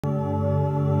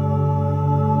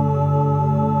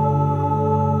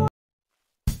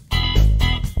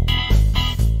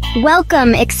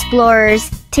Welcome,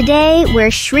 explorers! Today, we're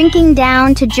shrinking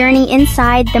down to journey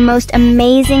inside the most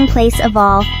amazing place of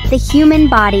all, the human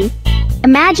body.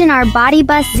 Imagine our body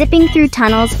bus zipping through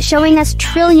tunnels, showing us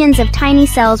trillions of tiny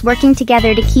cells working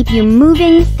together to keep you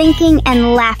moving, thinking,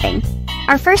 and laughing.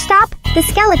 Our first stop, the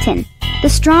skeleton. The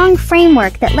strong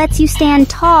framework that lets you stand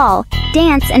tall,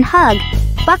 dance, and hug.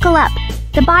 Buckle up.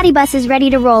 The body bus is ready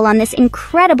to roll on this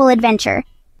incredible adventure.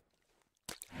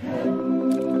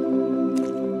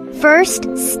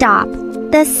 First stop,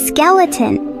 the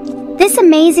skeleton. This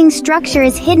amazing structure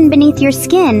is hidden beneath your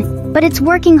skin, but it's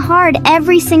working hard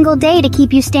every single day to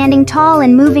keep you standing tall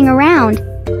and moving around.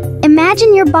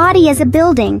 Imagine your body as a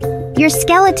building. Your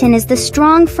skeleton is the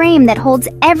strong frame that holds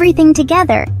everything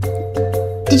together.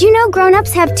 Did you know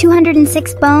grown-ups have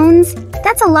 206 bones?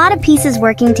 That's a lot of pieces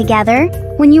working together.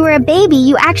 When you were a baby,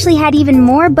 you actually had even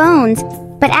more bones,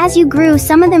 but as you grew,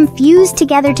 some of them fused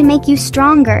together to make you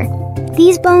stronger.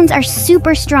 These bones are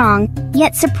super strong,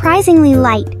 yet surprisingly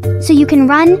light, so you can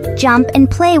run, jump,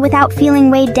 and play without feeling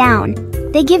weighed down.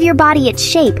 They give your body its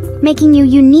shape, making you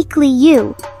uniquely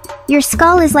you. Your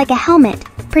skull is like a helmet,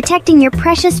 protecting your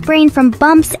precious brain from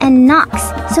bumps and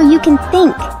knocks, so you can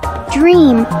think,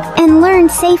 dream, and learn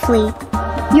safely.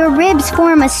 Your ribs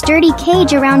form a sturdy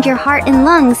cage around your heart and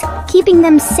lungs, keeping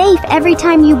them safe every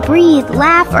time you breathe,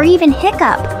 laugh, or even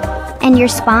hiccup. And your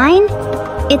spine?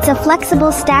 It's a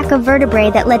flexible stack of vertebrae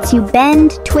that lets you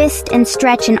bend, twist, and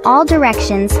stretch in all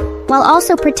directions, while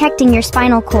also protecting your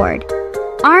spinal cord.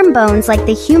 Arm bones like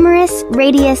the humerus,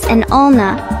 radius, and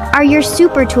ulna are your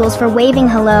super tools for waving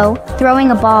hello,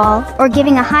 throwing a ball, or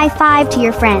giving a high five to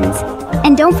your friends.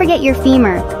 And don't forget your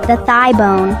femur, the thigh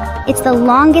bone. It's the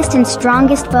longest and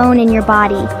strongest bone in your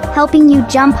body, helping you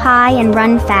jump high and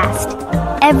run fast.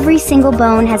 Every single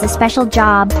bone has a special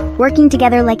job, working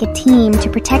together like a team to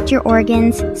protect your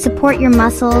organs, support your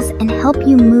muscles, and help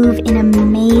you move in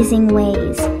amazing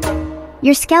ways.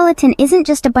 Your skeleton isn't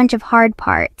just a bunch of hard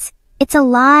parts. It's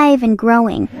alive and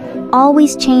growing,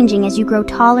 always changing as you grow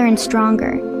taller and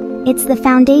stronger. It's the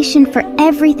foundation for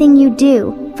everything you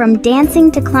do, from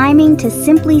dancing to climbing to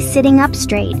simply sitting up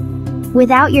straight.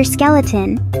 Without your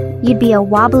skeleton, you'd be a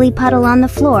wobbly puddle on the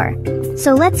floor.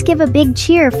 So let's give a big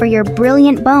cheer for your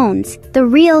brilliant bones, the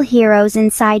real heroes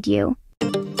inside you.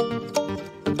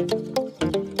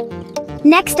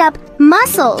 Next up,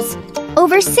 muscles.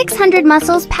 Over 600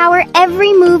 muscles power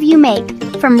every move you make,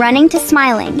 from running to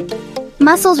smiling.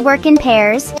 Muscles work in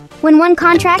pairs. When one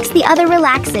contracts, the other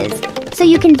relaxes, so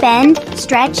you can bend,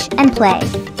 stretch, and play.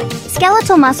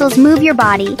 Skeletal muscles move your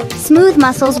body, smooth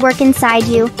muscles work inside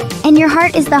you, and your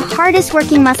heart is the hardest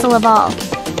working muscle of all.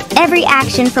 Every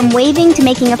action, from waving to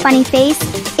making a funny face,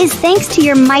 is thanks to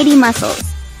your mighty muscles.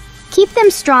 Keep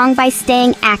them strong by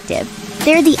staying active.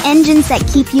 They're the engines that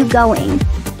keep you going.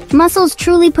 Muscles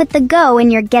truly put the go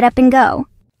in your get up and go.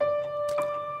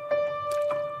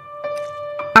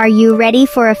 Are you ready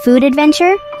for a food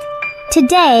adventure?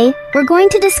 Today, we're going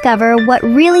to discover what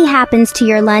really happens to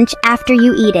your lunch after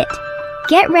you eat it.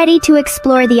 Get ready to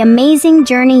explore the amazing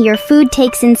journey your food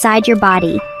takes inside your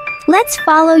body. Let's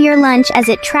follow your lunch as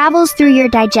it travels through your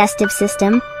digestive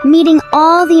system, meeting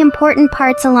all the important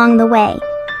parts along the way.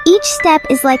 Each step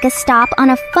is like a stop on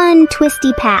a fun,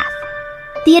 twisty path.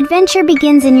 The adventure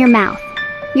begins in your mouth.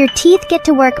 Your teeth get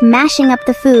to work mashing up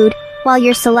the food, while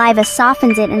your saliva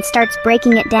softens it and starts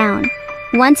breaking it down.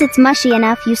 Once it's mushy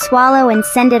enough, you swallow and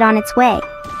send it on its way.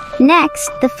 Next,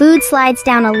 the food slides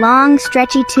down a long,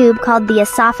 stretchy tube called the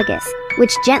esophagus,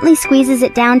 which gently squeezes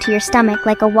it down to your stomach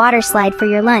like a water slide for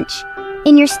your lunch.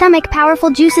 In your stomach,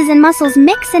 powerful juices and muscles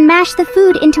mix and mash the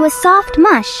food into a soft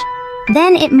mush.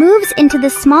 Then it moves into the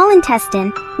small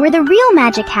intestine, where the real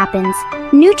magic happens.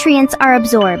 Nutrients are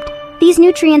absorbed. These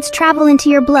nutrients travel into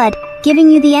your blood,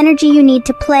 giving you the energy you need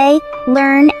to play,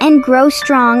 learn, and grow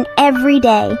strong every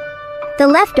day. The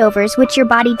leftovers, which your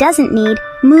body doesn't need,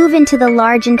 move into the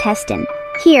large intestine.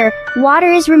 Here,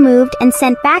 water is removed and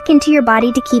sent back into your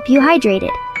body to keep you hydrated.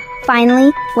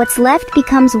 Finally, what's left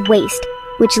becomes waste,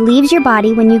 which leaves your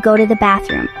body when you go to the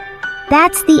bathroom.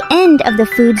 That's the end of the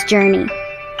food's journey.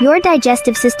 Your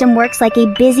digestive system works like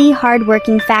a busy,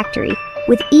 hard-working factory,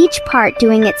 with each part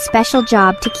doing its special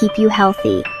job to keep you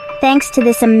healthy. Thanks to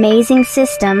this amazing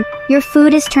system, your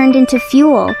food is turned into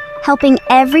fuel, helping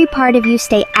every part of you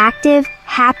stay active,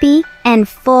 happy, and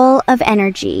full of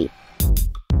energy.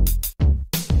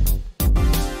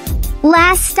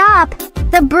 Last stop,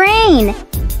 the brain.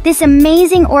 This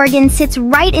amazing organ sits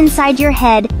right inside your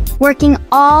head, working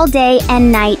all day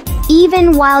and night,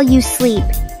 even while you sleep.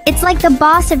 It's like the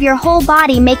boss of your whole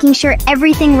body, making sure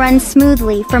everything runs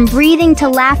smoothly, from breathing to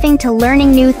laughing to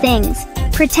learning new things.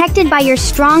 Protected by your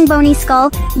strong bony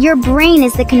skull, your brain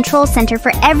is the control center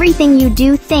for everything you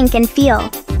do, think, and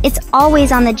feel. It's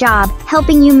always on the job,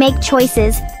 helping you make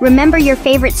choices, remember your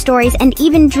favorite stories, and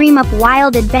even dream up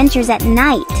wild adventures at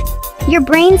night. Your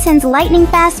brain sends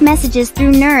lightning-fast messages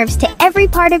through nerves to every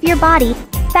part of your body,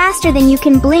 faster than you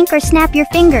can blink or snap your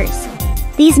fingers.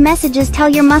 These messages tell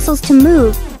your muscles to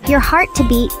move, your heart to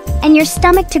beat, and your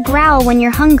stomach to growl when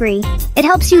you're hungry. It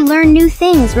helps you learn new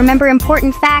things, remember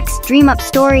important facts, dream up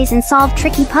stories, and solve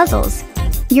tricky puzzles.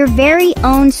 Your very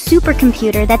own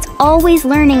supercomputer that's always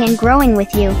learning and growing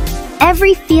with you.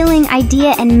 Every feeling,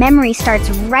 idea, and memory starts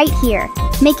right here,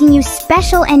 making you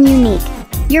special and unique.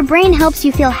 Your brain helps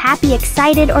you feel happy,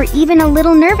 excited, or even a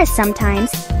little nervous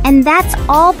sometimes, and that's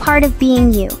all part of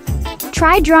being you.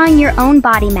 Try drawing your own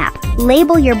body map.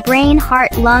 Label your brain,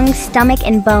 heart, lungs, stomach,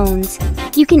 and bones.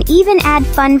 You can even add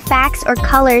fun facts or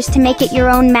colors to make it your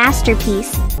own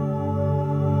masterpiece.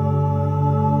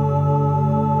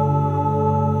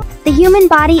 The human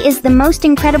body is the most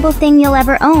incredible thing you'll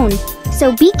ever own.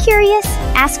 So be curious,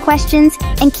 ask questions,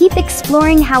 and keep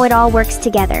exploring how it all works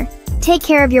together. Take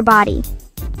care of your body.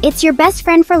 It's your best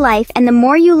friend for life, and the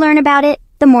more you learn about it,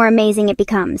 the more amazing it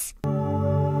becomes.